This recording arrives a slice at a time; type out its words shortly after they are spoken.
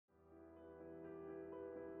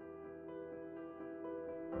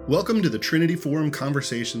Welcome to the Trinity Forum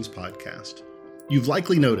Conversations podcast. You've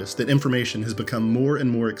likely noticed that information has become more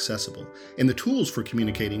and more accessible, and the tools for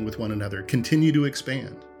communicating with one another continue to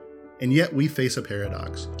expand. And yet we face a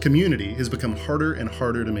paradox. Community has become harder and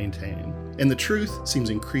harder to maintain, and the truth seems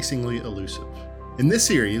increasingly elusive. In this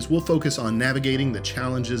series, we'll focus on navigating the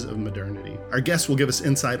challenges of modernity. Our guests will give us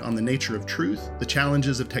insight on the nature of truth, the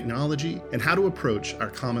challenges of technology, and how to approach our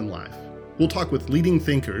common life. We'll talk with leading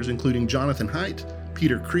thinkers, including Jonathan Haidt,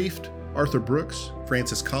 Peter Kreeft, Arthur Brooks,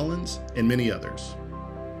 Francis Collins, and many others.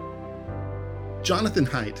 Jonathan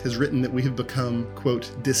Haidt has written that we have become,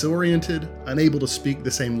 quote, disoriented, unable to speak the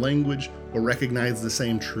same language or recognize the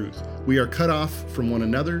same truth. We are cut off from one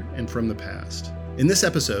another and from the past. In this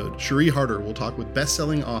episode, Cherie Harder will talk with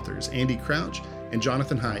best-selling authors Andy Crouch and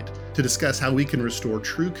Jonathan Haidt to discuss how we can restore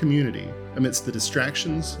true community amidst the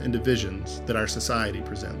distractions and divisions that our society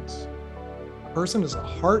presents. Person is a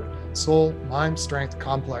heart, soul, mind, strength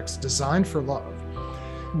complex designed for love.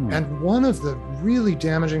 And one of the really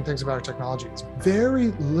damaging things about our technology is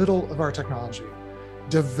very little of our technology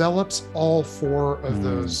develops all four of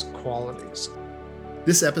those qualities.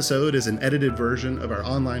 This episode is an edited version of our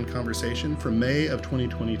online conversation from May of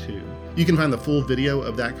 2022. You can find the full video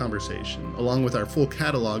of that conversation, along with our full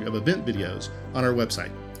catalog of event videos, on our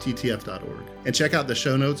website, ttf.org. And check out the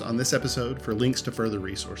show notes on this episode for links to further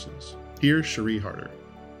resources. Here's Cherie Harder.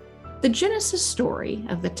 The Genesis story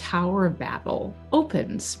of the Tower of Babel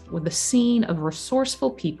opens with a scene of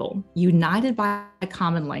resourceful people united by a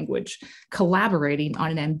common language, collaborating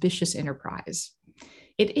on an ambitious enterprise.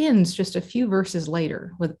 It ends just a few verses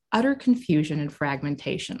later with utter confusion and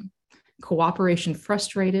fragmentation, cooperation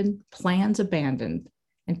frustrated, plans abandoned,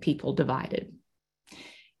 and people divided.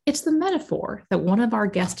 It's the metaphor that one of our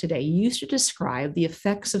guests today used to describe the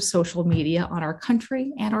effects of social media on our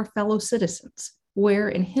country and our fellow citizens, where,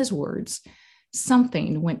 in his words,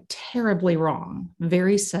 something went terribly wrong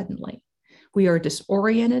very suddenly. We are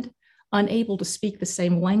disoriented, unable to speak the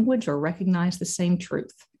same language or recognize the same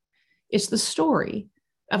truth. It's the story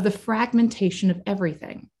of the fragmentation of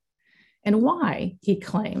everything, and why, he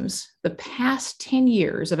claims, the past 10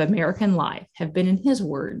 years of American life have been, in his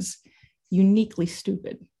words, uniquely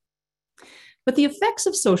stupid. But the effects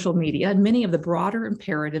of social media and many of the broader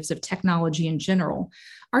imperatives of technology in general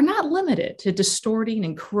are not limited to distorting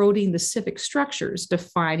and corroding the civic structures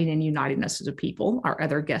defining and uniting us as a people, our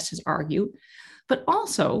other guest has argued, but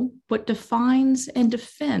also what defines and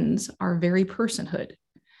defends our very personhood.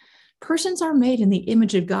 Persons are made in the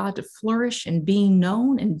image of God to flourish in being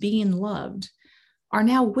known and being loved, are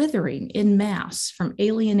now withering en masse from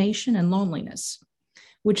alienation and loneliness,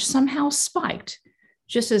 which somehow spiked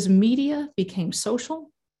just as media became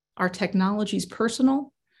social, our technologies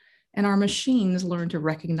personal, and our machines learned to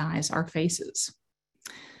recognize our faces.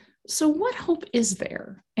 So what hope is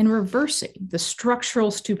there in reversing the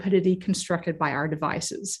structural stupidity constructed by our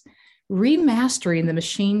devices, remastering the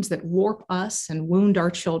machines that warp us and wound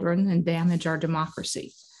our children and damage our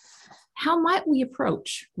democracy? How might we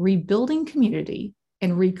approach rebuilding community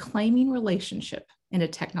and reclaiming relationship in a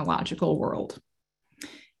technological world?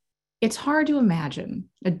 It's hard to imagine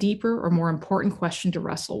a deeper or more important question to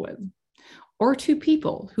wrestle with, or two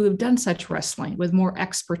people who have done such wrestling with more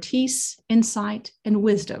expertise, insight, and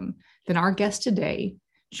wisdom than our guest today,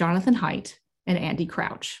 Jonathan Haidt and Andy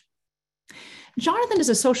Crouch. Jonathan is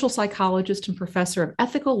a social psychologist and professor of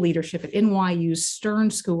ethical leadership at NYU's Stern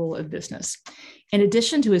School of Business. In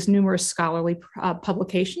addition to his numerous scholarly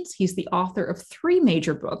publications, he's the author of 3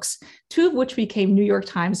 major books, 2 of which became New York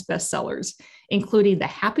Times bestsellers, including The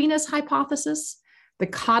Happiness Hypothesis, The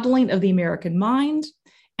Coddling of the American Mind,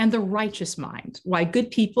 and The Righteous Mind: Why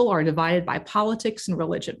Good People Are Divided by Politics and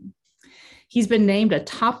Religion. He's been named a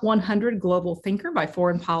top 100 global thinker by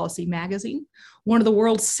Foreign Policy magazine, one of the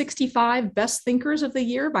world's 65 best thinkers of the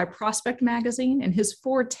year by Prospect magazine, and his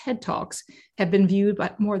 4 TED Talks have been viewed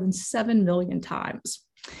by more than 7 million times.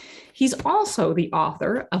 He's also the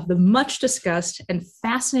author of the much discussed and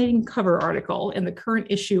fascinating cover article in the current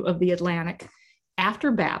issue of The Atlantic,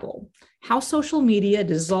 After Babel: How Social Media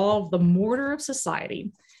Dissolved the Mortar of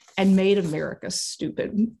Society and Made America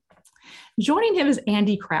Stupid. Joining him is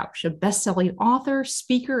Andy Crouch, a best-selling author,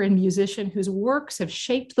 speaker, and musician whose works have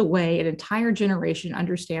shaped the way an entire generation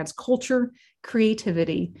understands culture,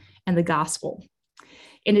 creativity, and the gospel.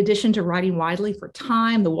 In addition to writing widely for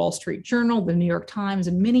Time, The Wall Street Journal, The New York Times,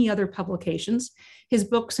 and many other publications, his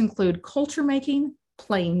books include Culture Making,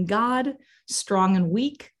 Playing God, Strong and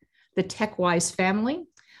Weak, The Tech-Wise Family,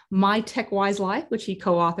 My Tech-Wise Life, which he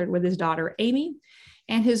co-authored with his daughter Amy,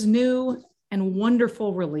 and his new and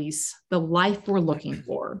wonderful release, The Life We're Looking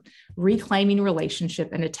For, Reclaiming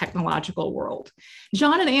Relationship in a Technological World.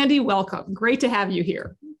 John and Andy, welcome. Great to have you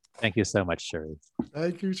here. Thank you so much, Sherry.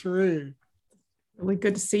 Thank you, Sherry. Really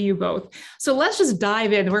good to see you both. So let's just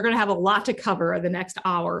dive in. We're going to have a lot to cover in the next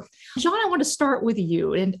hour. John, I want to start with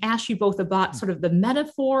you and ask you both about sort of the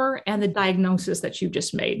metaphor and the diagnosis that you've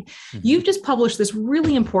just made. Mm-hmm. You've just published this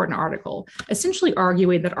really important article, essentially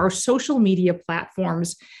arguing that our social media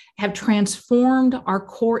platforms have transformed our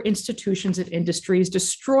core institutions and industries,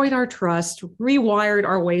 destroyed our trust, rewired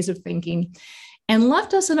our ways of thinking, and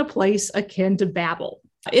left us in a place akin to Babel.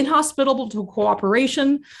 Inhospitable to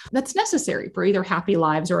cooperation that's necessary for either happy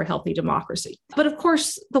lives or a healthy democracy. But of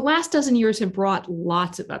course, the last dozen years have brought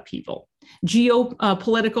lots of upheaval,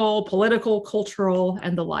 geopolitical, political, cultural,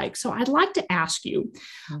 and the like. So I'd like to ask you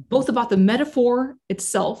both about the metaphor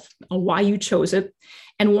itself, why you chose it,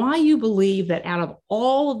 and why you believe that out of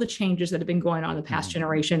all of the changes that have been going on in the past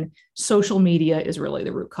generation, social media is really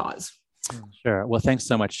the root cause. Sure. Well, thanks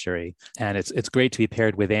so much, Sherry. And it's great to be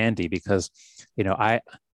paired with Andy because,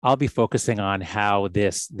 I'll be focusing on how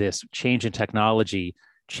this change in technology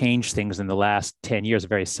changed things in the last 10 years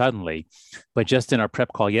very suddenly. But just in our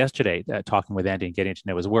prep call yesterday, talking with Andy and getting to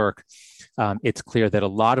know his work, it's clear that a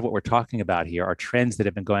lot of what we're talking about here are trends that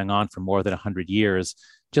have been going on for more than 100 years,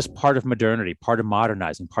 just part of modernity, part of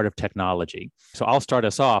modernizing, part of technology. So I'll start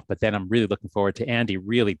us off, but then I'm really looking forward to Andy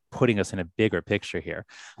really putting us in a bigger picture here.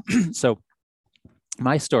 So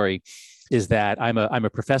my story is that I'm a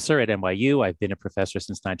professor at NYU. I've been a professor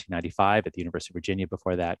since 1995 at the University of Virginia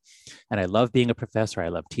before that. And I love being a professor. I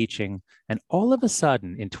love teaching. And all of a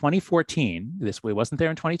sudden in 2014, this way wasn't there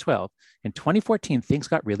in 2012, in 2014, things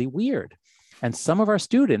got really weird. And some of our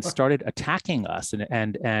students started attacking us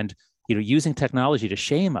and using technology to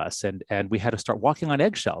shame us. And we had to start walking on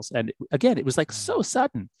eggshells. And again, it was like so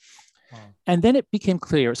sudden. Wow. And then it became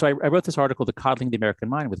clear. So I wrote this article, The Coddling the American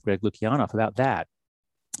Mind, with Greg Lukianoff about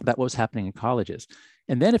what was happening in colleges.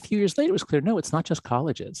 And then a few years later, it was clear, no, it's not just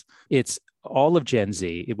colleges. It's all of Gen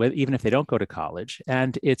Z, even if they don't go to college.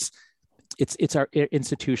 And it's our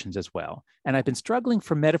institutions as well. And I've been struggling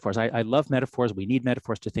for metaphors. I love metaphors. We need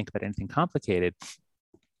metaphors to think about anything complicated.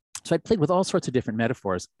 So I played with all sorts of different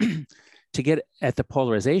metaphors to get at the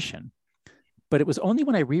polarization. But it was only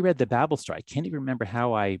when I reread the Babel story, I can't even remember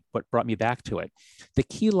what brought me back to it. The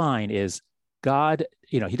key line is, God,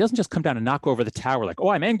 he doesn't just come down and knock over the tower like, oh,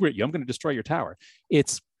 I'm angry at you, I'm going to destroy your tower.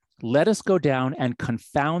 It's let us go down and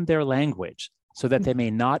confound their language so that they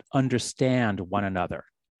may not understand one another.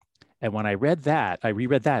 And when I reread that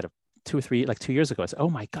 2 years ago, I said,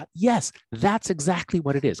 oh my God, yes, that's exactly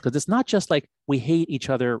what it is. Because it's not just like we hate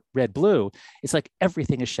each other red, blue. It's like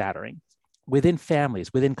everything is shattering within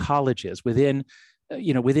families, within colleges, within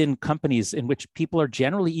companies in which people are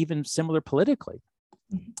generally even similar politically.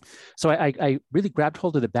 So I really grabbed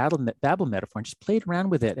hold of the Babel metaphor and just played around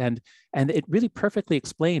with it. And it really perfectly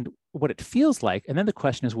explained what it feels like. And then the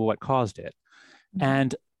question is, well, what caused it? Mm-hmm.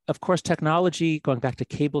 And of course, technology, going back to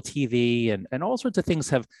cable TV and all sorts of things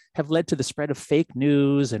have led to the spread of fake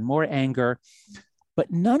news and more anger.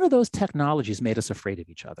 But none of those technologies made us afraid of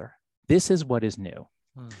each other. This is what is new.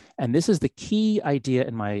 And this is the key idea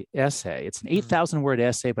in my essay. It's an 8,000-word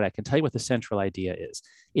essay, but I can tell you what the central idea is.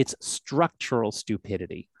 It's structural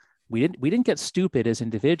stupidity. We didn't get stupid as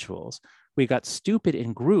individuals. We got stupid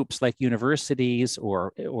in groups like universities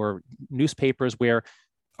or newspapers, where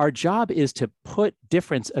our job is to put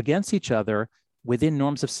difference against each other within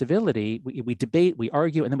norms of civility. We debate, we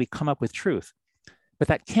argue, and then we come up with truth. But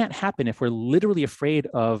that can't happen if we're literally afraid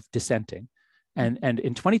of dissenting. And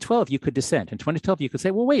in 2012, you could dissent. In 2012, you could say,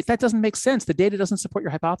 well, wait, that doesn't make sense. The data doesn't support your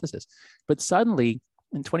hypothesis. But suddenly,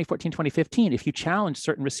 in 2014, 2015, if you challenge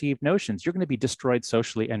certain received notions, you're going to be destroyed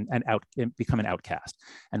socially and become an outcast.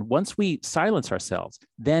 And once we silence ourselves,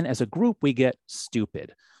 then as a group, we get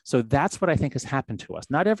stupid. So that's what I think has happened to us,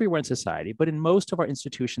 not everywhere in society, but in most of our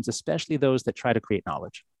institutions, especially those that try to create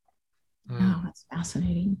knowledge. Oh, that's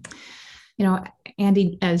fascinating.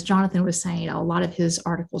 Andy, as Jonathan was saying, a lot of his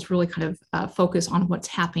articles really kind of focus on what's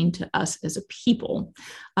happening to us as a people.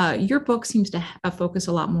 Your book seems to focus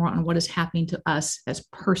a lot more on what is happening to us as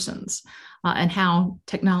persons and how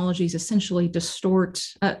technologies essentially distort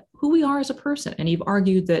who we are as a person. And you've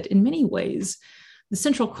argued that in many ways, the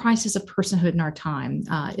central crisis of personhood in our time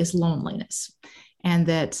is loneliness. And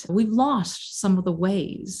that we've lost some of the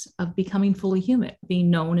ways of becoming fully human, being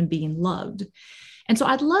known and being loved. And so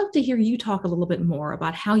I'd love to hear you talk a little bit more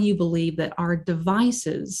about how you believe that our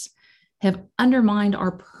devices have undermined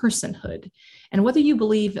our personhood, and whether you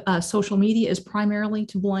believe social media is primarily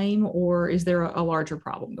to blame, or is there a larger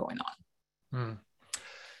problem going on?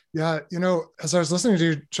 Yeah, as I was listening to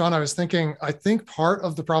you, John, I was thinking, I think part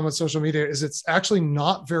of the problem with social media is it's actually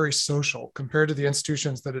not very social compared to the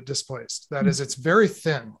institutions that it displaced. That is, it's very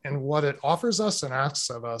thin in what it offers us and asks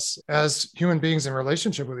of us as human beings in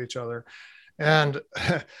relationship with each other. And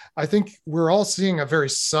I think we're all seeing a very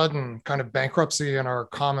sudden kind of bankruptcy in our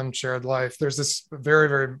common shared life. There's this very,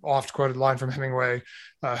 very oft quoted line from Hemingway,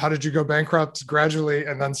 how did you go bankrupt? Gradually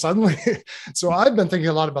and then suddenly. So I've been thinking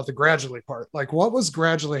a lot about the gradually part, like what was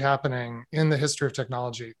gradually happening in the history of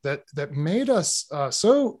technology that made us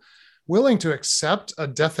so willing to accept a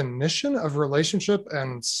definition of relationship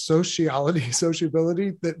and sociability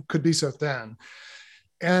that could be so thin.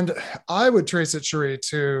 And I would trace it, Cherie,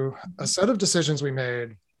 to a set of decisions we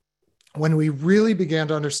made when we really began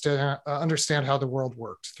to understand how the world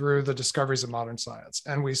worked through the discoveries of modern science.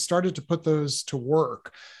 And we started to put those to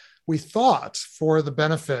work. We thought for the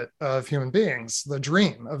benefit of human beings, the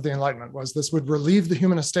dream of the Enlightenment was this would relieve the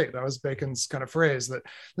human estate. That was Bacon's kind of phrase, that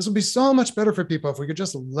this would be so much better for people if we could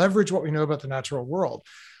just leverage what we know about the natural world.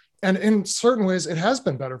 And in certain ways, it has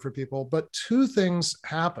been better for people, but two things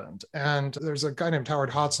happened. And there's a guy named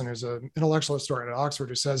Howard Hodson, who's an intellectual historian at Oxford,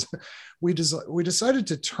 who says, we decided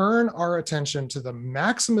to turn our attention to the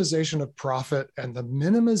maximization of profit and the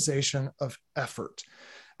minimization of effort.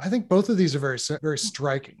 I think both of these are very, very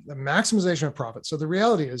striking, the maximization of profit. So the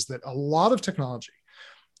reality is that a lot of technology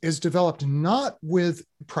is developed not with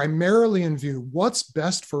primarily in view what's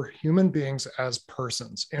best for human beings as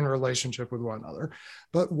persons in relationship with one another,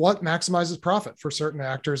 but what maximizes profit for certain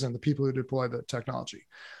actors and the people who deploy the technology.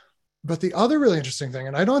 But the other really interesting thing,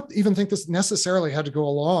 and I don't even think this necessarily had to go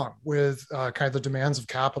along with kind of the demands of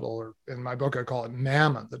capital, or in my book, I call it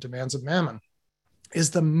mammon, the demands of mammon, is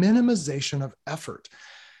the minimization of effort.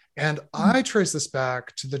 And I trace this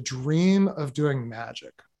back to the dream of doing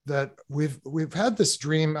magic. That we've had this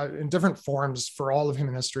dream in different forms for all of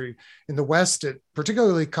human history. In the West, it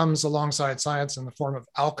particularly comes alongside science in the form of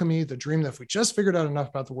alchemy, the dream that if we just figured out enough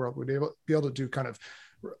about the world, we'd be able to do kind of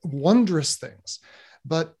wondrous things.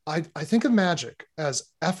 But I think of magic as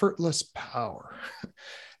effortless power.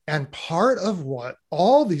 And part of what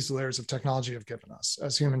all these layers of technology have given us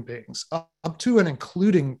as human beings, up to and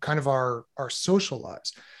including kind of our social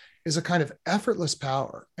lives, is a kind of effortless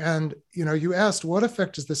power. And, you asked, what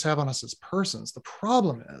effect does this have on us as persons? The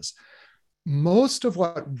problem is most of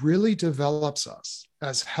what really develops us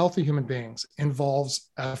as healthy human beings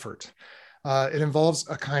involves effort. It involves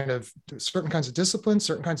a kind of certain kinds of discipline,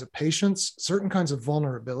 certain kinds of patience, certain kinds of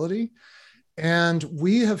vulnerability. And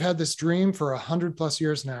we have had this dream for 100+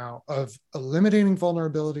 years now of eliminating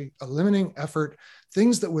vulnerability, eliminating effort,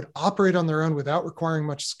 things that would operate on their own without requiring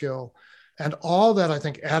much skill. And all that, I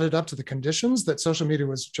think, added up to the conditions that social media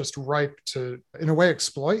was just ripe to, in a way,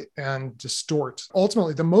 exploit and distort.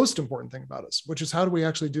 Ultimately, the most important thing about us, which is how do we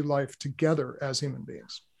actually do life together as human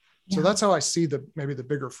beings? Yeah. So that's how I see maybe the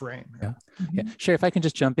bigger frame. Yeah. Yeah. Sherry, if I can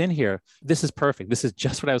just jump in here, this is perfect. This is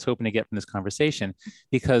just what I was hoping to get from this conversation,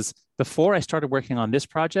 because before I started working on this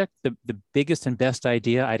project, the biggest and best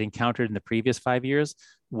idea I'd encountered in the previous 5 years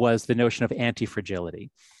was the notion of anti-fragility,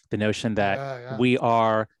 the notion that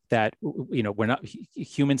we're not,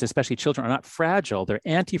 humans, especially children, are not fragile. They're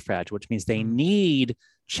anti-fragile, which means they need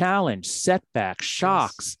challenge, setbacks,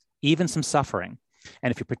 shocks, even some suffering.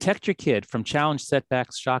 And if you protect your kid from challenge,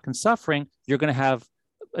 setbacks, shock, and suffering, you're going to have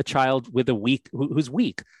a child with who's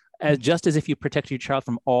weak, just as if you protect your child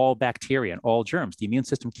from all bacteria and all germs. The immune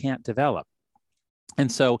system can't develop.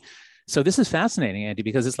 And so this is fascinating, Andy,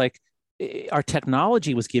 because it's like our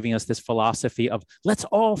technology was giving us this philosophy of let's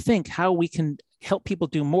all think how we can help people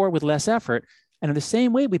do more with less effort. And in the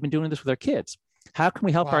same way, we've been doing this with our kids. How can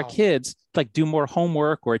we help our kids like do more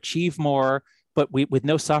homework or achieve more, but with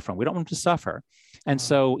no suffering? We don't want them to suffer. And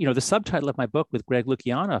so, the subtitle of my book with Greg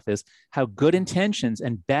Lukianoff is How Good Intentions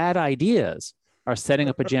and Bad Ideas Are Setting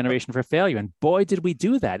Up a Generation for Failure. And boy, did we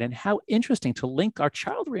do that. And how interesting to link our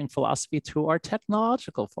child rearing philosophy to our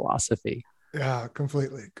technological philosophy. Yeah,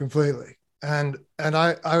 completely. And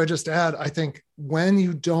I would just add, I think when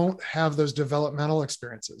you don't have those developmental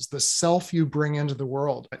experiences, the self you bring into the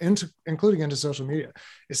world, including into social media,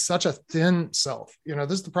 is such a thin self.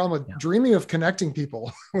 This is the problem with dreaming of connecting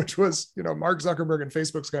people, which was, Mark Zuckerberg and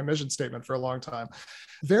Facebook's kind of mission statement for a long time.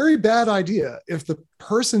 Very bad idea if the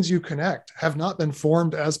persons you connect have not been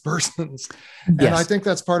formed as persons. Yes. And I think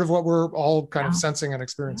that's part of what we're all kind of sensing and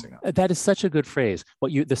experiencing. That is such a good phrase.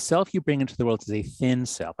 The self you bring into the world is a thin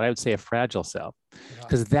self, but I would say a fragile self.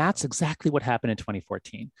 because that's exactly what happened in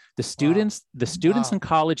 2014. The students in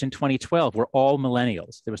college in 2012 were all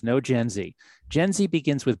millennials. There was no Gen Z. Gen Z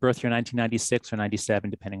begins with birth year 1996 or 97,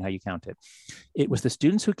 depending how you count it. It was the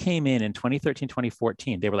students who came in 2013,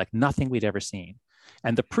 2014. They were like nothing we'd ever seen.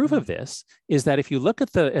 And the proof of this is that if you look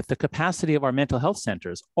at the capacity of our mental health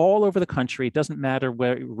centers all over the country, it doesn't matter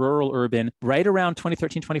where, rural, urban, right around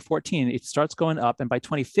 2013, 2014, it starts going up. And by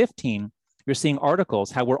 2015, you're seeing articles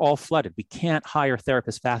how we're all flooded. We can't hire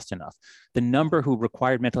therapists fast enough. The number who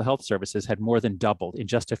required mental health services had more than doubled in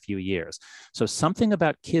just a few years. So something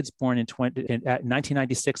about kids born in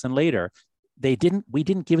 1996 and later, we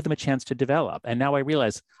didn't give them a chance to develop. And now I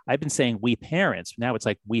realize I've been saying we parents, now it's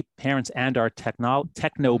like we parents and our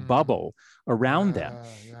techno bubble around them.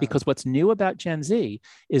 Because what's new about Gen Z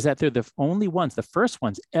is that they're the first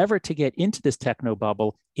ones ever to get into this techno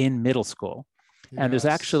bubble in middle school. And there's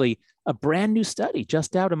actually a brand new study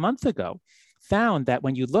just out a month ago found that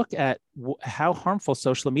when you look at how harmful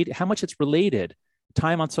social media, how much it's related,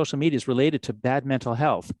 time on social media is related to bad mental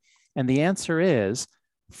health. And the answer is,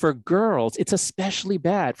 for girls, it's especially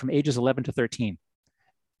bad from ages 11 to 13,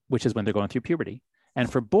 which is when they're going through puberty. And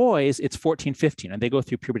for boys, it's 14, 15, and they go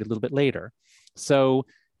through puberty a little bit later. So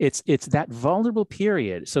it's that vulnerable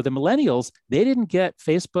period. So the millennials, they didn't get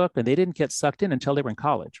Facebook and they didn't get sucked in until they were in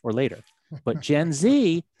college or later. But Gen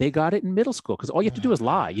Z, they got it in middle school because all you have to do is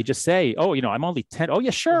lie. You just say, oh, I'm only 10. Oh, yeah,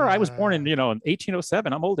 sure. I was born in, in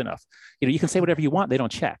 1807. I'm old enough. You can say whatever you want. They don't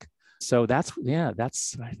check. So that's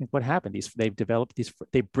I think what happened. They've developed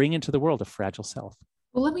they bring into the world a fragile self.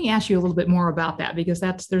 Well, let me ask you a little bit more about that, because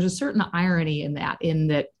there's a certain irony in that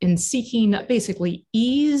in seeking basically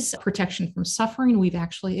ease, protection from suffering, we've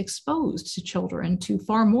actually exposed to children to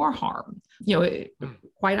far more harm,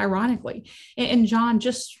 quite ironically. And John,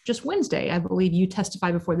 just Wednesday, I believe you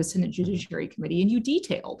testified before the Senate Judiciary Committee, and you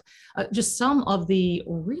detailed just some of the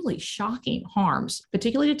really shocking harms,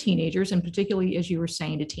 particularly to teenagers and particularly, as you were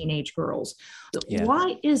saying, to teenage girls. Yeah.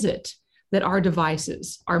 Why is it that our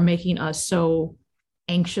devices are making us so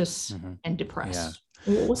anxious and depressed?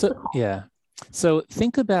 So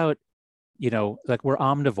think about, like we're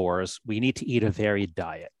omnivores. We need to eat a varied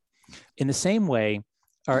diet. In the same way,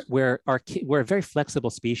 we're a very flexible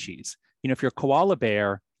species. If you're a koala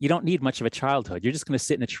bear, you don't need much of a childhood. You're just going to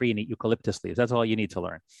sit in a tree and eat eucalyptus leaves. That's all you need to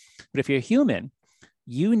learn. But if you're a human,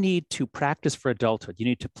 you need to practice for adulthood. You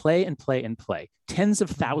need to play and play and play. Tens of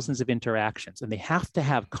thousands of interactions, and they have to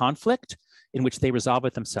have conflict in which they resolve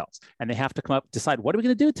it themselves. And they have to come up, decide, what are we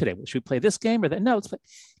going to do today? Should we play this game or that? No,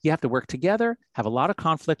 you have to work together, have a lot of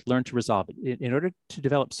conflict, learn to resolve it. In order to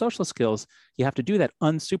develop social skills, you have to do that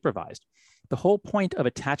unsupervised. The whole point of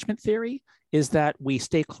attachment theory is that we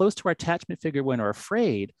stay close to our attachment figure when we're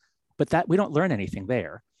afraid, but that we don't learn anything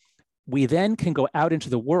there. We then can go out into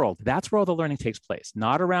the world. That's where all the learning takes place,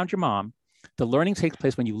 not around your mom. The learning takes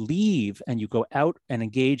place when you leave and you go out and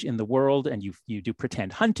engage in the world, and you do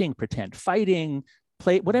pretend hunting, pretend fighting,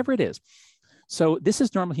 play, whatever it is. So this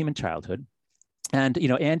is normal human childhood. And,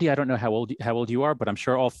 Andy, I don't know how old you are, but I'm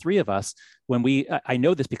sure all three of us, I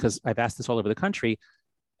know this because I've asked this all over the country,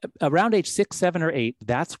 around age 6, 7, or 8,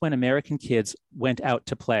 that's when American kids went out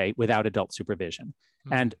to play without adult supervision.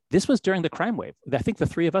 And this was during the crime wave. I think the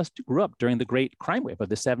three of us grew up during the great crime wave of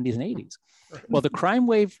the 70s and 80s. Well, the crime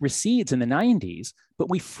wave recedes in the 90s, but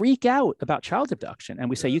we freak out about child abduction. And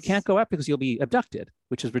we say, you can't go out because you'll be abducted,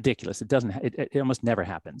 which is ridiculous. It almost never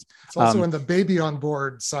happens. It's also when the baby on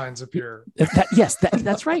board signs appear.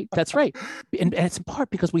 That's right. That's right. And it's in part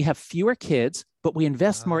because we have fewer kids, but we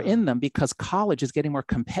invest more in them because college is getting more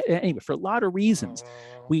competitive. Anyway, for a lot of reasons,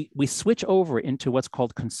 we switch over into what's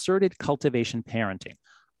called concerted cultivation parenting.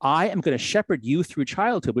 I am going to shepherd you through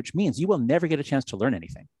childhood, which means you will never get a chance to learn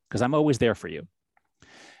anything because I'm always there for you.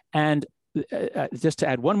 And just to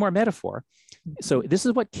add one more metaphor, so this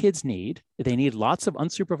is what kids need. They need lots of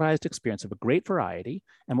unsupervised experience of a great variety.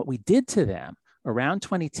 And what we did to them around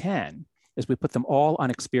 2010 is we put them all on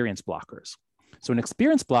experience blockers. So an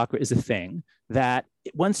experience blocker is a thing that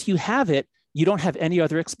once you have it, you don't have any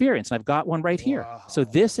other experience. And I've got one right here. Wow. So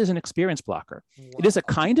this is an experience blocker. Wow. It is a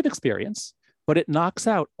kind of experience, but it knocks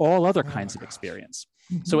out all other kinds of experience.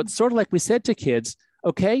 Mm-hmm. So it's sort of like we said to kids,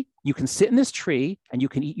 okay, you can sit in this tree and you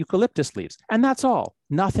can eat eucalyptus leaves, and that's all,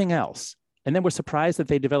 nothing else. And then we're surprised that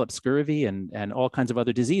they develop scurvy and all kinds of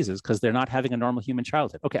other diseases because they're not having a normal human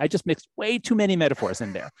childhood. Okay, I just mixed way too many metaphors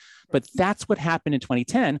in there. But that's what happened in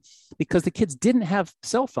 2010 because the kids didn't have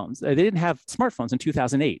cell phones. They didn't have smartphones in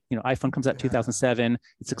 2008. iPhone comes out in 2007.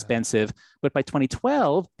 It's expensive. But by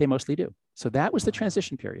 2012, they mostly do. So that was the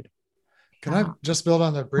transition period. Can I just build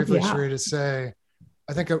on that briefly, Sheree, to say,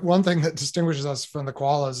 I think one thing that distinguishes us from the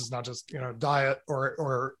koalas is not just, diet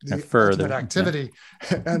or the fur, ultimate activity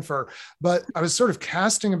and fur, but I was sort of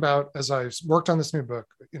casting about as I worked on this new book,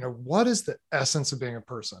 what is the essence of being a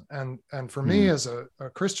person? And for me as a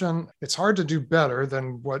Christian, it's hard to do better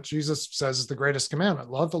than what Jesus says is the greatest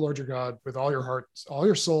commandment. Love the Lord your God with all your heart, all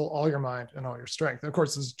your soul, all your mind, and all your strength. And of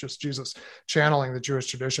course, this is just Jesus channeling the Jewish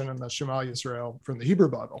tradition and the Shema Yisrael from the Hebrew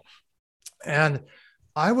Bible. And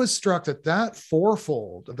I was struck that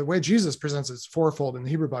fourfold, the way Jesus presents it's fourfold in the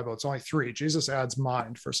Hebrew Bible, it's only three. Jesus adds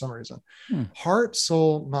mind for some reason. Heart,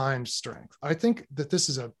 soul, mind, strength. I think that this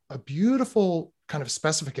is a beautiful kind of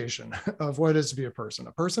specification of what it is to be a person.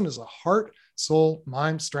 A person is a heart, soul,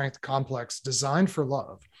 mind, strength complex designed for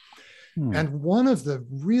love. And one of the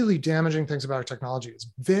really damaging things about our technology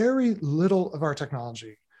is very little of our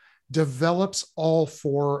technology develops all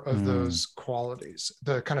four of those qualities: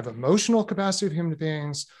 the kind of emotional capacity of human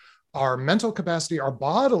beings, our mental capacity, our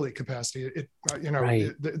bodily capacity.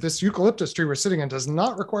 This eucalyptus tree we're sitting in does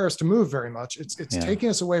not require us to move very much. It's taking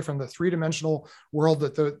us away from the three-dimensional world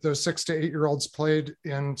that those 6 to 8 year olds played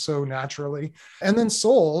in so naturally. And then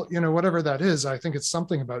soul, whatever that is, I think it's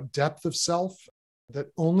something about depth of self that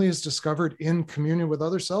only is discovered in communion with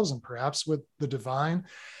other selves and perhaps with the divine.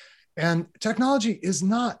 And technology is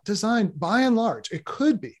not designed, by and large, it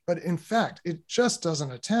could be, but in fact, it just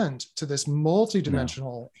doesn't attend to this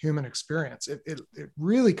multidimensional human experience. It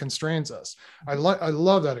really constrains us. I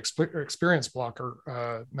love that experience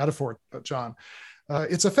blocker metaphor, John.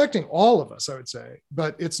 It's affecting all of us, I would say,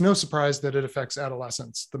 but it's no surprise that it affects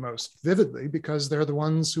adolescents the most vividly because they're the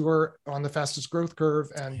ones who are on the fastest growth curve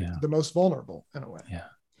and the most vulnerable in a way. Yeah.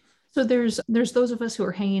 So there's those of us who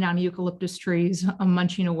are hanging on eucalyptus trees,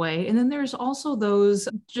 munching away. And then there's also those,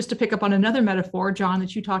 just to pick up on another metaphor, John,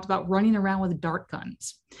 that you talked about, running around with dart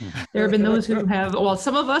guns. There have been those who have,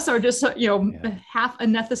 some of us are just, half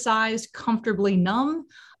anesthetized, comfortably numb.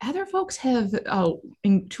 Other folks have, to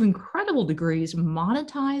incredible degrees,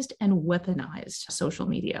 monetized and weaponized social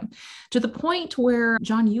media to the point where,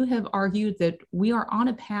 John, you have argued that we are on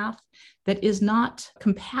a path that is not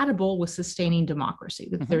compatible with sustaining democracy,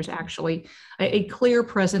 that there's actually a clear,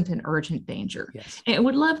 present, and urgent danger. Yes. And I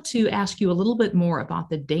would love to ask you a little bit more about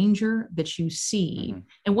the danger that you see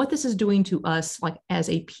and what this is doing to us, like as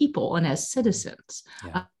a people and as citizens.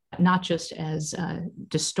 Not just as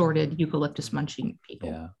distorted eucalyptus munching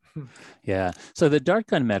people. Yeah. So the dart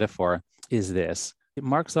gun metaphor is this.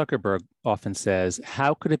 Mark Zuckerberg often says,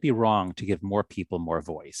 how could it be wrong to give more people more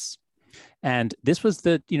voice? And this was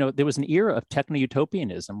there was an era of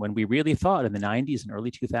techno-utopianism when we really thought in the 90s and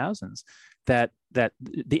early 2000s that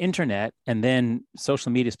the internet and then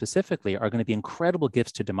social media specifically are going to be incredible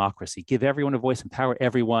gifts to democracy, give everyone a voice, empower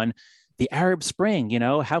everyone. The Arab Spring,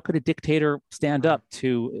 how could a dictator stand up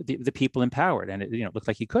to the people empowered? And it looked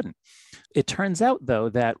like he couldn't. It turns out, though,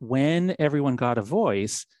 that when everyone got a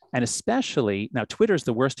voice, and especially now, Twitter is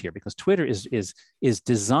the worst here because Twitter is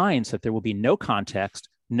designed so that there will be no context,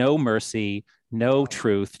 no mercy, no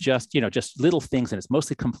truth, just little things, and it's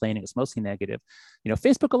mostly complaining, it's mostly negative.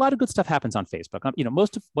 Facebook, a lot of good stuff happens on Facebook.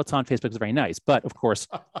 Most of what's on Facebook is very nice, but of course,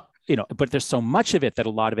 but there's so much of it that a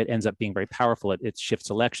lot of it ends up being very powerful. It shifts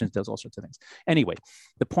elections, does all sorts of things. Anyway,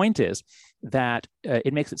 the point is that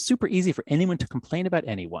it makes it super easy for anyone to complain about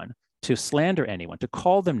anyone, to slander anyone, to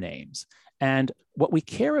call them names. And what we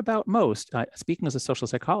care about most, speaking as a social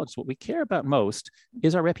psychologist, what we care about most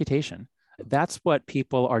is our reputation. That's what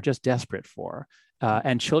people are just desperate for.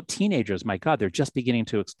 And teenagers, my God, they're just beginning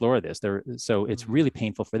to explore this. So it's really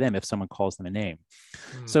painful for them if someone calls them a name.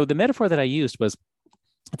 So the metaphor that I used was,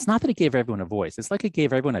 it's not that it gave everyone a voice. It's like it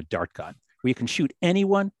gave everyone a dart gun where you can shoot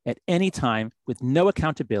anyone at any time with no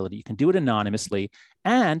accountability. You can do it anonymously.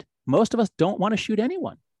 And most of us don't want to shoot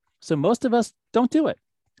anyone. So most of us don't do it.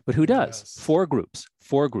 But who does? Yes. Four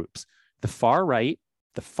groups. The far right,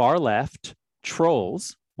 the far left,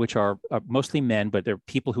 trolls, which are mostly men, but they're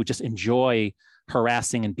people who just enjoy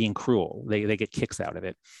harassing and being cruel. They get kicks out of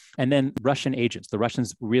it. And then Russian agents. The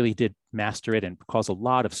Russians really did master it and cause a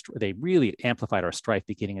lot of, they really amplified our strife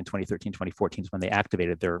beginning in 2013, 2014 is when they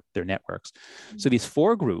activated their networks. So these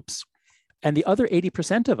four groups, and the other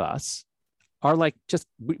 80% of us are like,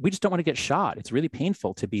 we just don't want to get shot. It's really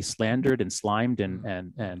painful to be slandered and slimed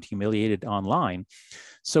and humiliated online.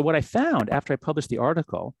 So what I found after I published the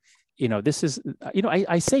article, this is,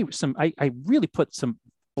 I really put some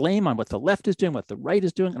blame on what the left is doing, what the right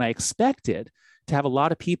is doing. And I expected to have a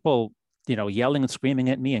lot of people, yelling and screaming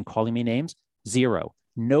at me and calling me names. Zero.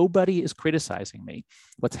 Nobody is criticizing me.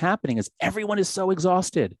 What's happening is everyone is so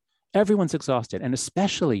exhausted. Everyone's exhausted. And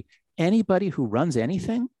especially anybody who runs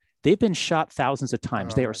anything, they've been shot thousands of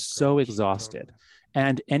times. They are so exhausted.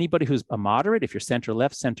 And anybody who's a moderate, if you're center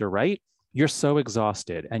left, center right, you're so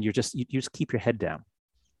exhausted and you just keep your head down.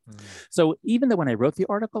 So even though when I wrote the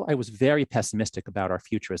article, I was very pessimistic about our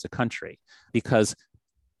future as a country, because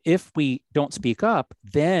if we don't speak up,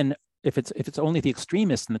 then if it's only the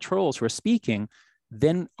extremists and the trolls who are speaking,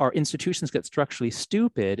 then our institutions get structurally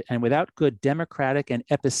stupid. And without good democratic and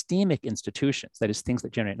epistemic institutions, that is, things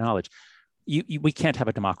that generate knowledge, we can't have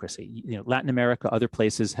a democracy. Latin America, other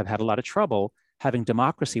places have had a lot of trouble having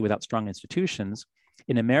democracy without strong institutions.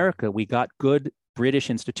 In America, we got good British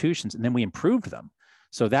institutions and then we improved them.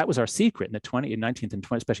 So that was our secret in the 19th and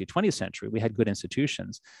especially 20th century. We had good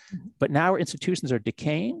institutions, but now our institutions are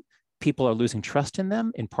decaying. People are losing trust in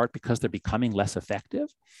them, in part because they're becoming less effective.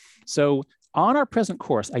 So on our present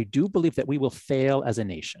course, I do believe that we will fail as a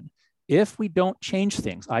nation. If we don't change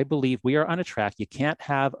things, I believe we are on a track. You can't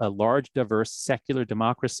have a large, diverse, secular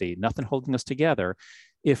democracy, nothing holding us together,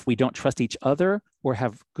 if we don't trust each other or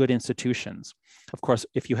have good institutions. Of course,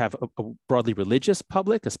 if you have a broadly religious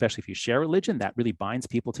public, especially if you share religion, that really binds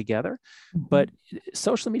people together. But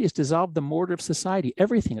social media has dissolved the mortar of society.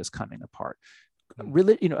 Everything is coming apart.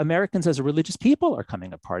 Americans as a religious people are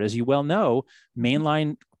coming apart. As you well know,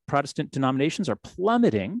 mainline Protestant denominations are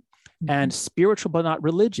plummeting, and spiritual but not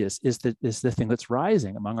religious is the thing that's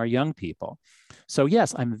rising among our young people. So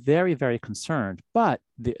yes, I'm very, very concerned. But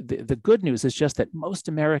the good news is just that most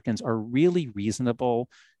Americans are really reasonable,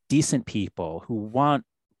 decent people who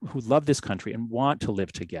love this country and want to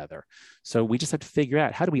live together. So we just have to figure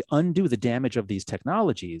out, how do we undo the damage of these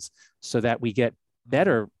technologies so that we get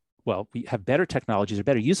better, we have better technologies or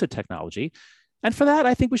better use of technology. And for that,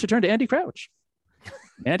 I think we should turn to Andy Crouch.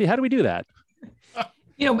 Andy, how do we do that?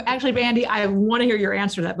 Actually, Andy, I want to hear your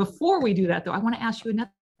answer to that. Before we do that, though, I want to ask you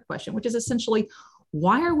another question, which is essentially,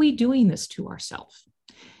 why are we doing this to ourselves?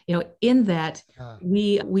 In that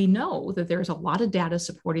we know that there's a lot of data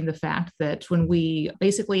supporting the fact that when we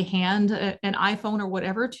basically hand an iPhone or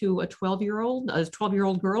whatever to a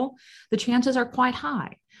 12-year-old girl, the chances are quite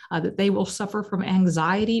high that they will suffer from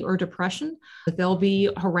anxiety or depression, that they'll be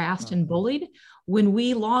harassed and bullied. When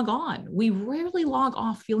we log on, we rarely log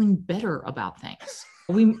off feeling better about things.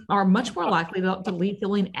 We are much more likely to leave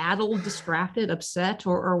feeling addled, distracted, upset,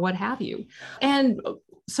 or what have you. And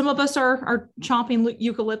some of us are chomping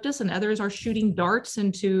eucalyptus, and others are shooting darts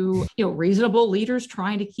into reasonable leaders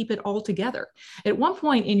trying to keep it all together. At one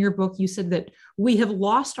point in your book, you said that we have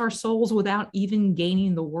lost our souls without even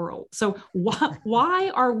gaining the world. So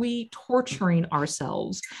why are we torturing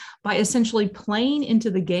ourselves by essentially playing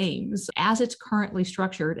into the games as it's currently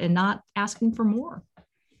structured and not asking for more?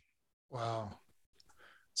 Wow.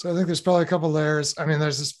 So I think there's probably a couple layers. I mean,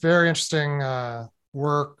 there's this very interesting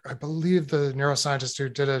work. I believe the neuroscientist who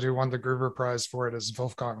did it, who won the Gruber Prize for it, is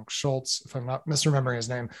Wolfgang Schultz, if I'm not misremembering his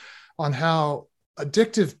name, on how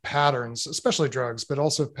addictive patterns, especially drugs, but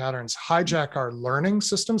also patterns, hijack our learning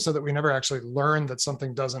system so that we never actually learn that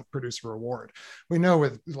something doesn't produce a reward. We know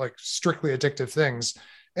with strictly addictive things,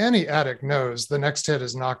 any addict knows the next hit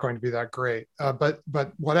is not going to be that great. But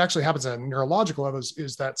what actually happens at a neurological level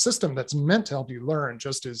is that system that's meant to help you learn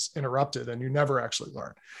just is interrupted and you never actually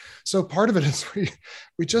learn. So part of it is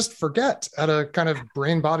we just forget at a kind of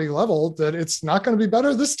brain body level that it's not going to be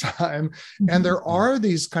better this time. And there are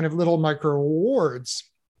these kind of little micro rewards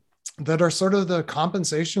that are sort of the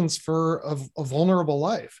compensations for a vulnerable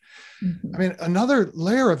life. I mean, another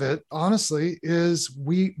layer of it, honestly, is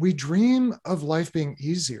we dream of life being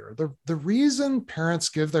easier. The reason parents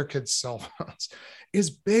give their kids cell phones is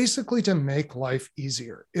basically to make life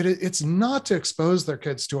easier. It's not to expose their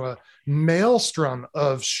kids to a maelstrom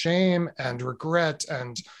of shame and regret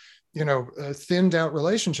and thinned out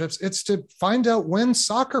relationships. It's to find out when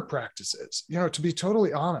soccer practice is, to be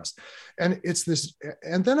totally honest. And it's this,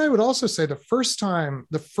 and then I would also say the first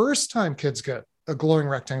time kids get a glowing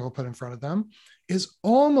rectangle put in front of them is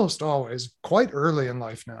almost always quite early in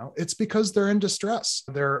life now. It's because they're in distress.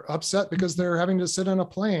 They're upset because they're having to sit on a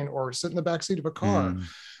plane or sit in the backseat of a car.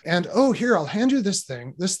 And, here, I'll hand you this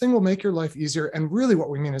thing. This thing will make your life easier. And really what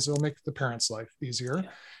we mean is it'll make the parent's life easier.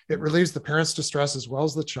 It relieves the parent's distress as well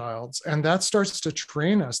as the child's. And that starts to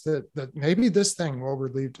train us that maybe this thing will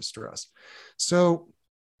relieve distress. So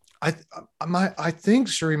I think,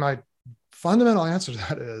 Sherry, my fundamental answer to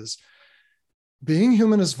that is being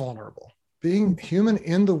human is vulnerable. Being human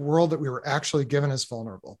in the world that we were actually given is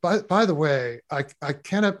vulnerable. By the way, I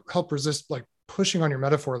can't help resist pushing on your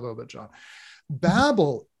metaphor a little bit, John.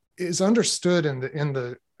 Babel is understood in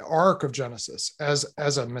the arc of Genesis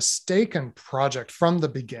as a mistaken project from the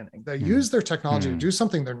beginning. They use their technology to do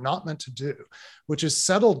something they're not meant to do, which is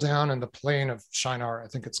settle down in the plain of Shinar, I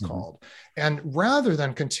think it's called. And rather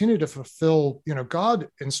than continue to fulfill, God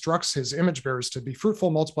instructs his image bearers to be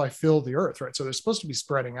fruitful, multiply, fill the earth, right? So they're supposed to be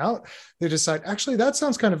spreading out. They decide, actually, that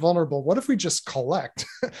sounds kind of vulnerable. What if we just collect?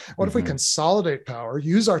 What if we consolidate power,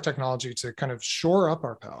 use our technology to kind of shore up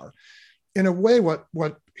our power? In a way, what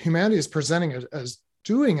humanity is presenting as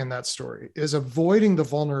doing in that story is avoiding the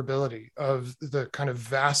vulnerability of the kind of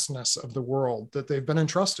vastness of the world that they've been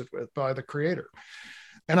entrusted with by the creator.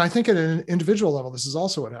 And I think at an individual level, this is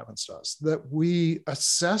also what happens to us, that we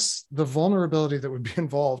assess the vulnerability that would be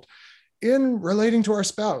involved in relating to our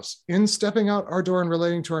spouse, in stepping out our door and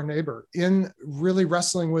relating to our neighbor, in really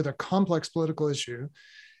wrestling with a complex political issue.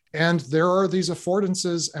 And there are these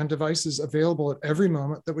affordances and devices available at every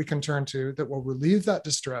moment that we can turn to that will relieve that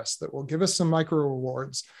distress, that will give us some micro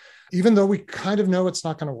rewards, even though we kind of know it's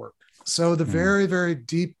not going to work. So the very, very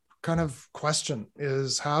deep kind of question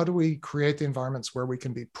is, how do we create the environments where we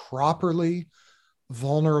can be properly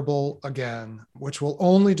vulnerable again, which we'll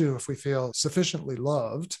only do if we feel sufficiently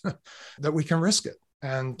loved that we can risk it.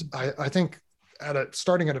 And I think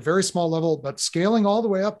starting at a very small level, but scaling all the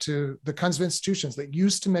way up to the kinds of institutions that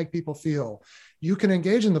used to make people feel you can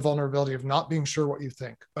engage in the vulnerability of not being sure what you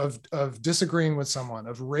think, of disagreeing with someone,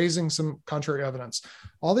 of raising some contrary evidence.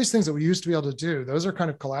 All these things that we used to be able to do, those are kind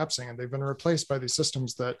of collapsing, and they've been replaced by these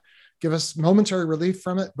systems that give us momentary relief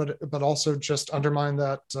from it, but also just undermine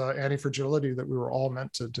that anti-fragility that we were all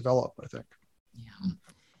meant to develop, I think. Yeah.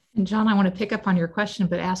 And John, I want to pick up on your question,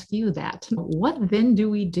 but ask you that. What then do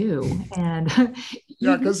we do? And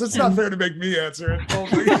yeah, because it's not fair to make me answer it.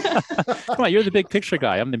 Come on, you're the big picture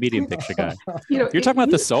guy. I'm the medium picture guy. You're talking about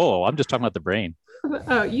the soul. I'm just talking about the brain.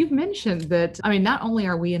 You've mentioned that, not only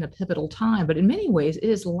are we in a pivotal time, but in many ways it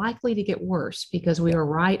is likely to get worse because we are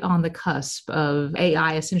right on the cusp of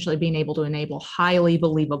AI essentially being able to enable highly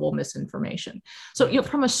believable misinformation. So,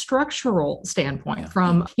 from a structural standpoint,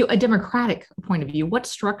 from a democratic point of view, what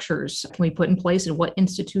structures can we put in place and what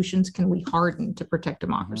institutions can we harden to protect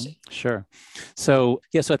democracy? Sure. So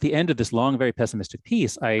at the end of this long, very pessimistic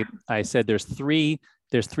piece, I said there's three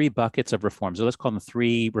buckets of reforms. So let's call them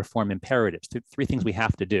three reform imperatives, three things we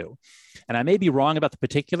have to do. And I may be wrong about the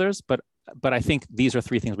particulars, but I think these are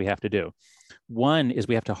three things we have to do. One is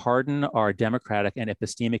we have to harden our democratic and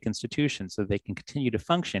epistemic institutions so they can continue to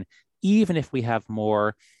function, even if we have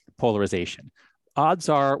more polarization. Odds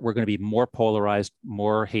are we're going to be more polarized,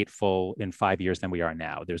 more hateful in 5 years than we are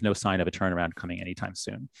now. There's no sign of a turnaround coming anytime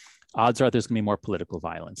soon. Odds are there's going to be more political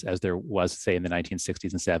violence, as there was, say, in the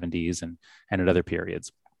 1960s and 70s and in other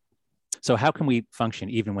periods. So how can we function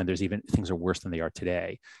even when things are worse than they are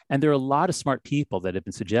today? And there are a lot of smart people that have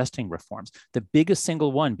been suggesting reforms, the biggest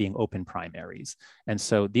single one being open primaries. And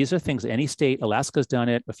so these are things any state, Alaska's done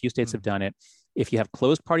it, a few states have done it. If you have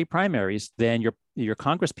closed party primaries, then your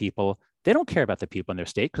Congress people, they don't care about the people in their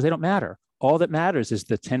state because they don't matter. All that matters is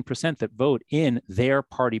the 10% that vote in their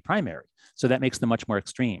party primary. So that makes them much more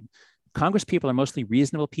extreme. Congress people are mostly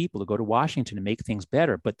reasonable people who go to Washington to make things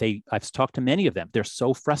better, but I've talked to many of them. They're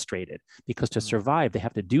so frustrated because to survive, they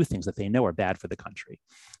have to do things that they know are bad for the country.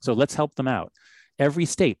 So let's help them out. Every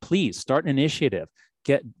state, please start an initiative.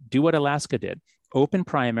 Do what Alaska did. Open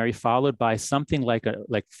primary followed by something like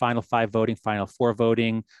final 5 voting, final 4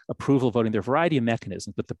 voting, approval voting. There are a variety of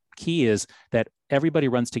mechanisms, but the key is that everybody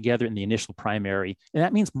runs together in the initial primary. And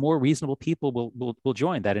that means more reasonable people will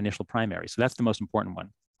join that initial primary. So that's the most important one.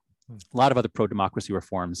 A lot of other pro-democracy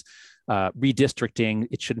reforms, redistricting,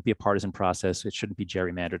 it shouldn't be a partisan process. It shouldn't be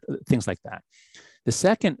gerrymandered, things like that. The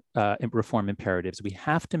second reform imperative is we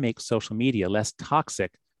have to make social media less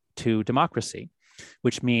toxic to democracy,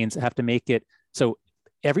 which means have to make it so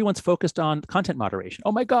everyone's focused on content moderation.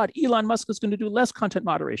 Oh my God, Elon Musk is going to do less content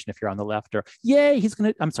other if you're on the left, or yay,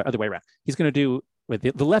 other way around. He's going to do,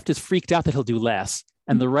 the left is freaked out that he'll do less,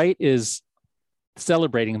 and the right is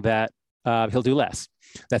celebrating that he'll do less.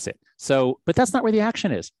 That's it. So, but that's not where the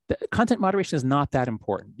action is. The content moderation is not that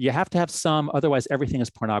important. You have to have some, otherwise everything is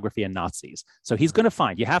pornography and Nazis. So he's going to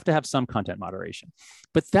find you have to have some content moderation.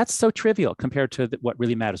 But that's so trivial compared to what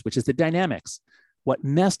really matters, which is the dynamics. What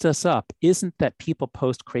messed us up isn't that people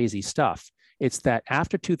post crazy stuff. It's that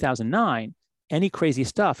after 2009, any crazy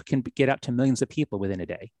stuff can get out to millions of people within a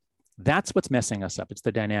day. That's what's messing us up. It's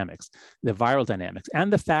the dynamics, the viral dynamics,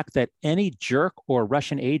 and the fact that any jerk or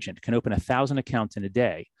Russian agent can open 1,000 accounts in a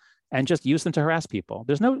day and just use them to harass people.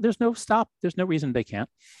 There's no stop. There's no reason they can't.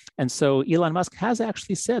 And so Elon Musk has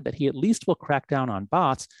actually said that he at least will crack down on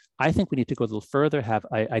bots. I think we need to go a little further, have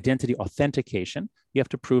identity authentication. You have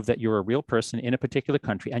to prove that you're a real person in a particular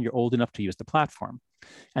country and you're old enough to use the platform.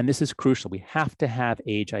 And this is crucial. We have to have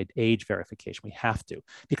age verification. We have to,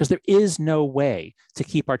 because there is no way to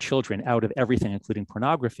keep our children out of everything, including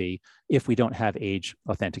pornography, if we don't have age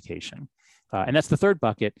authentication. And that's the third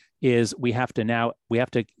bucket is we have to,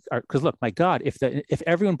 because look, my God, if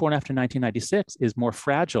everyone born after 1996 is more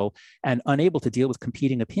fragile and unable to deal with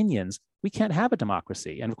competing opinions, we can't have a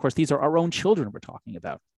democracy. And of course, these are our own children we're talking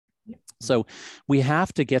about. So we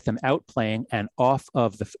have to get them out playing and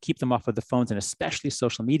keep them off of the phones and especially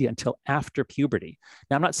social media until after puberty.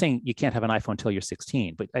 Now, I'm not saying you can't have an iPhone until you're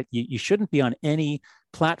 16, but you shouldn't be on any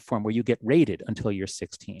platform where you get rated until you're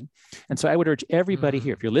 16. And so I would urge everybody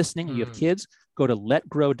here, if you're listening and you have kids, go to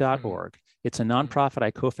letgrow.org. It's a nonprofit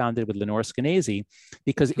I co-founded with Lenore Skenazy,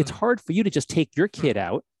 because it's hard for you to just take your kid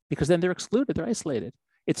out because then they're excluded, they're isolated.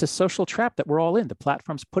 It's a social trap that we're all in. The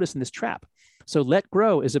platforms put us in this trap. So Let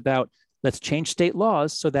Grow is about, let's change state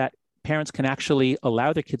laws so that parents can actually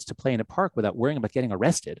allow their kids to play in a park without worrying about getting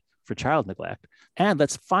arrested for child neglect. And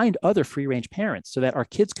let's find other free-range parents so that our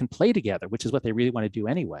kids can play together, which is what they really want to do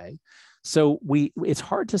anyway. So it's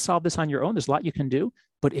hard to solve this on your own. There's a lot you can do.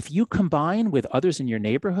 But if you combine with others in your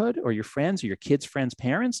neighborhood or your friends or your kids' friends'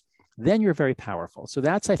 parents, then you're very powerful. So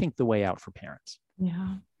that's, I think, the way out for parents.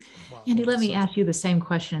 Yeah. Wow. Andy, let me ask you the same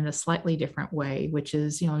question in a slightly different way, which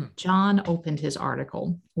is, John opened his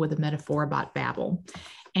article with a metaphor about Babel,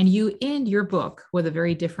 and you end your book with a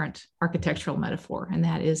very different architectural metaphor, and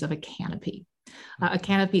that is of a canopy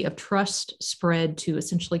of trust spread to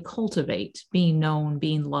essentially cultivate being known,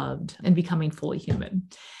 being loved, and becoming fully human.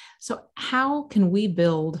 So how can we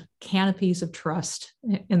build canopies of trust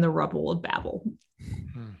in the rubble of Babel?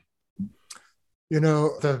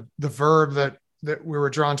 The verb that we were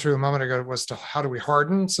drawn to a moment ago was to how do we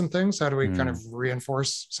harden some things? How do we kind of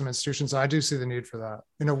reinforce some institutions? I do see the need for that.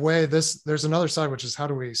 In a way, there's another side, which is how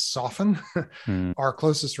do we soften our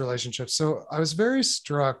closest relationships? So I was very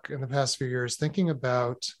struck in the past few years thinking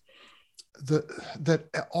about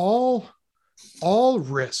that all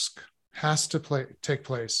risk has to take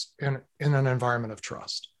place in an environment of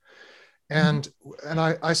trust. And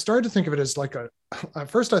I started to think of it as like at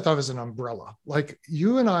first I thought it was an umbrella. Like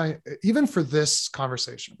you and I, even for this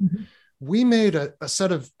conversation, we made a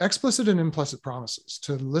set of explicit and implicit promises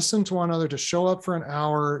to listen to one another, to show up for an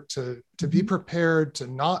hour, to be prepared, to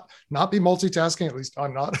not be multitasking, at least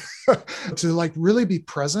I'm not, to like really be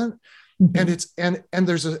present. And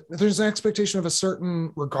there's an expectation of a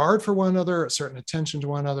certain regard for one another, a certain attention to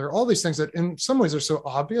one another, all these things that in some ways are so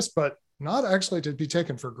obvious, but not actually to be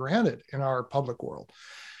taken for granted in our public world.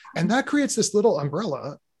 And that creates this little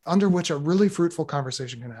umbrella under which a really fruitful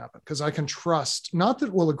conversation can happen, because I can trust, not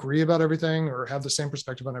that we'll agree about everything or have the same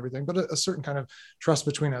perspective on everything, but a certain kind of trust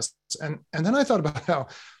between us. And then I thought about how,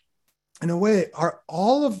 in a way,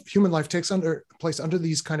 all of human life takes place under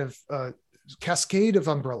these kind of cascade of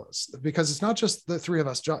umbrellas, because it's not just the three of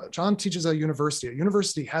us. John teaches at a university. A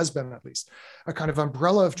university has been at least a kind of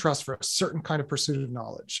umbrella of trust for a certain kind of pursuit of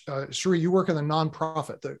knowledge. Shuri, you work in the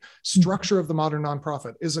nonprofit. The structure of the modern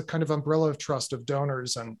nonprofit is a kind of umbrella of trust of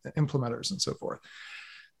donors and implementers and so forth.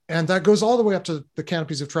 And that goes all the way up to the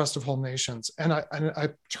canopies of trust of whole nations. And I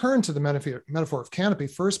turn to the metaphor of canopy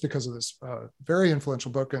first because of this very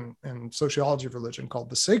influential book in sociology of religion called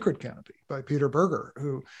The Sacred Canopy by Peter Berger,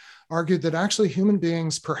 who argued that actually human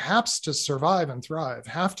beings, perhaps to survive and thrive,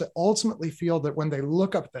 have to ultimately feel that when they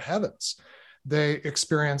look up at the heavens, they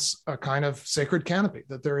experience a kind of sacred canopy,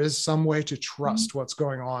 that there is some way to trust what's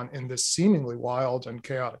going on in this seemingly wild and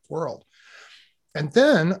chaotic world. And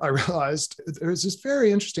then I realized there's this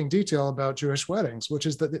very interesting detail about Jewish weddings, which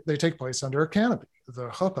is that they take place under a canopy, the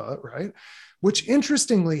chuppah, right? Which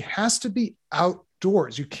interestingly has to be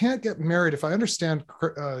outdoors. You can't get married, if I understand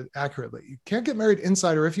accurately, you can't get married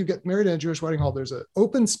inside, or if you get married in a Jewish wedding hall, there's an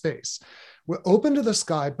open space, open to the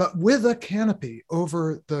sky, but with a canopy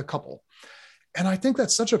over the couple. And I think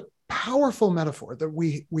that's such a powerful metaphor that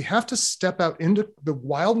we have to step out into the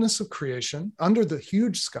wildness of creation under the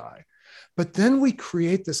huge sky. But then we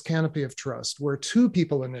create this canopy of trust where two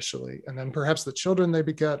people initially, and then perhaps the children they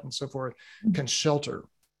beget and so forth, can shelter.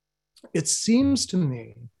 It seems to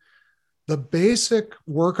me the basic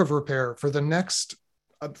work of repair for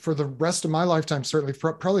the rest of my lifetime, certainly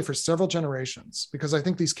probably for several generations, because I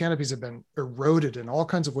think these canopies have been eroded in all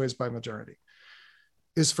kinds of ways by modernity,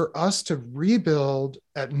 is for us to rebuild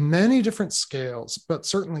at many different scales, but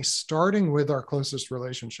certainly starting with our closest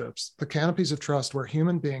relationships, the canopies of trust where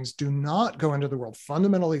human beings do not go into the world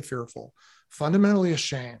fundamentally fearful, fundamentally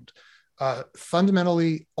ashamed,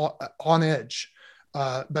 fundamentally on edge,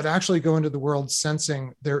 but actually go into the world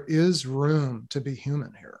sensing there is room to be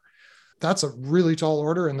human here. That's a really tall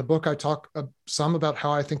order. In the book, I talk some about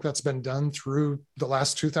how I think that's been done through the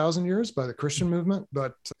last 2,000 years by the Christian movement,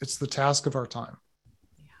 but it's the task of our time.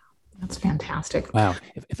 That's fantastic. Wow.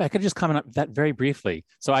 If I could just comment on that very briefly.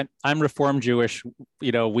 So I'm Reformed Jewish.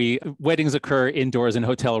 Weddings occur indoors in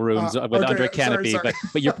hotel rooms under a canopy. Sorry.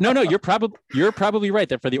 But you're probably right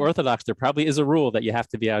that for the Orthodox, there probably is a rule that you have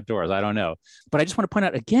to be outdoors. I don't know. But I just want to point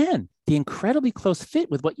out again, the incredibly close fit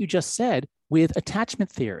with what you just said with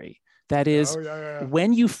attachment theory. That is,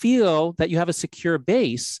 when you feel that you have a secure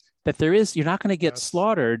base, that you're not going to get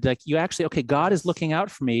slaughtered. Like you actually, God is looking out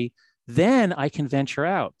for me. Then I can venture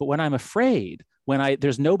out. But when I'm afraid,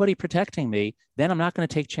 there's nobody protecting me, then I'm not going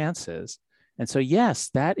to take chances. And so, yes,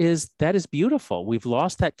 that is beautiful. We've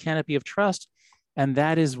lost that canopy of trust. And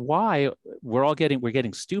that is why we're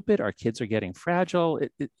getting stupid. Our kids are getting fragile.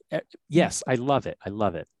 Yes, I love it. I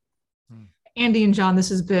love it. Andy and John, this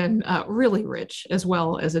has been really rich as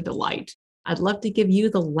well as a delight. I'd love to give you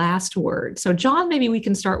the last word. So John, maybe we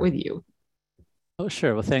can start with you. Oh,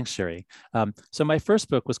 sure. Well, thanks, Sherry. So my first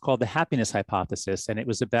book was called The Happiness Hypothesis, and it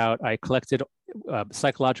was I collected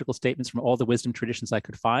psychological statements from all the wisdom traditions I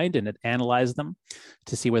could find and analyzed them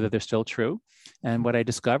to see whether they're still true. And what I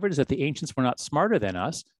discovered is that the ancients were not smarter than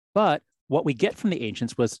us, but what we get from the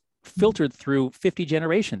ancients was filtered through 50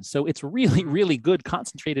 generations. So it's really, really good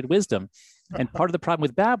concentrated wisdom. And part of the problem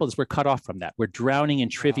with Babel is we're cut off from that. We're drowning in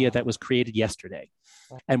trivia that was created yesterday.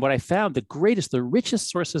 And what I found, the richest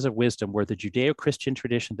sources of wisdom were the Judeo-Christian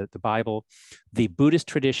tradition, the Bible, the Buddhist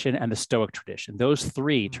tradition, and the Stoic tradition. Those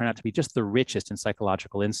three turn out to be just the richest in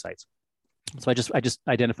psychological insights. So I just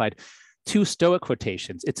identified 2 Stoic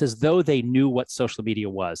quotations. It's as though they knew what social media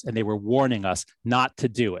was, and they were warning us not to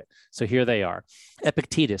do it. So here they are.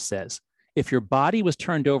 Epictetus says, "If your body was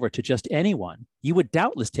turned over to just anyone, you would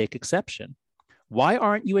doubtless take exception. Why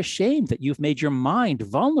aren't you ashamed that you've made your mind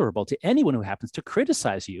vulnerable to anyone who happens to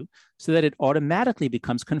criticize you so that it automatically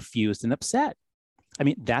becomes confused and upset?" I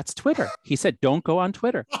mean, that's Twitter. He said, don't go on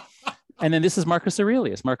Twitter. And then this is Marcus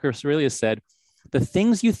Aurelius. Marcus Aurelius said, "The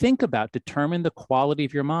things you think about determine the quality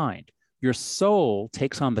of your mind. Your soul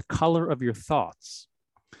takes on the color of your thoughts."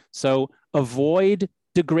 So avoid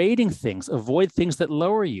degrading things, avoid things that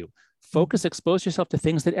lower you. Expose yourself to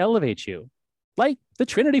things that elevate you, like the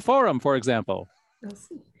Trinity Forum, for example.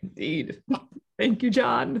 Yes, indeed. Thank you,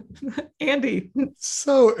 John. Andy.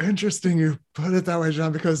 So interesting you put it that way,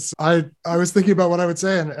 John, because I was thinking about what I would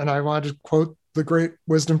say, and I wanted to quote the great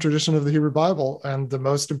wisdom tradition of the Hebrew Bible and the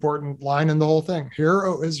most important line in the whole thing. "Hear,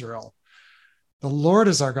 O Israel, the Lord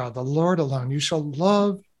is our God, the Lord alone. You shall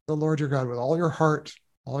love the Lord your God with all your heart,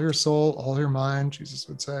 all your soul, all your mind," Jesus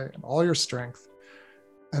would say, "and all your strength."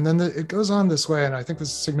 And then it goes on this way, and I think this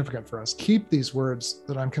is significant for us. "Keep these words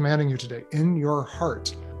that I'm commanding you today in your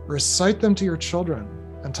heart. Recite them to your children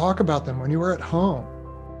and talk about them when you are at home,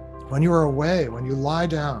 when you are away, when you lie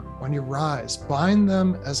down, when you rise. Bind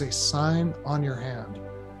them as a sign on your hand.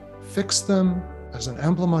 Fix them as an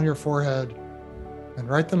emblem on your forehead, and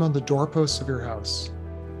write them on the doorposts of your house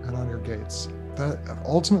and on your gates." That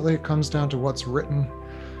ultimately it comes down to what's written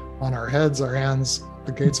on our heads, our hands,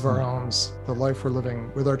 the gates of our homes, the life we're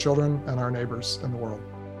living with our children and our neighbors in the world.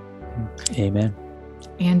 Amen.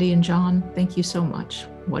 Andy and John, thank you so much.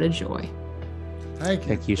 What a joy. Thank you.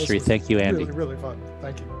 Thank you, Sri. Thank you, Andy. Really, really fun.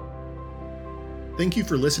 Thank you. Thank you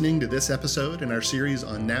for listening to this episode in our series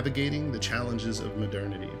on navigating the challenges of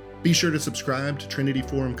modernity. Be sure to subscribe to Trinity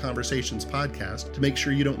Forum Conversations podcast to make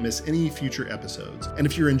sure you don't miss any future episodes. And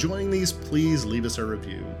if you're enjoying these, please leave us a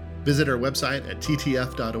review. Visit our website at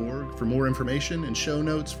ttf.org for more information and show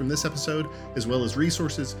notes from this episode, as well as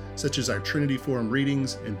resources such as our Trinity Forum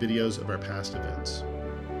readings and videos of our past events.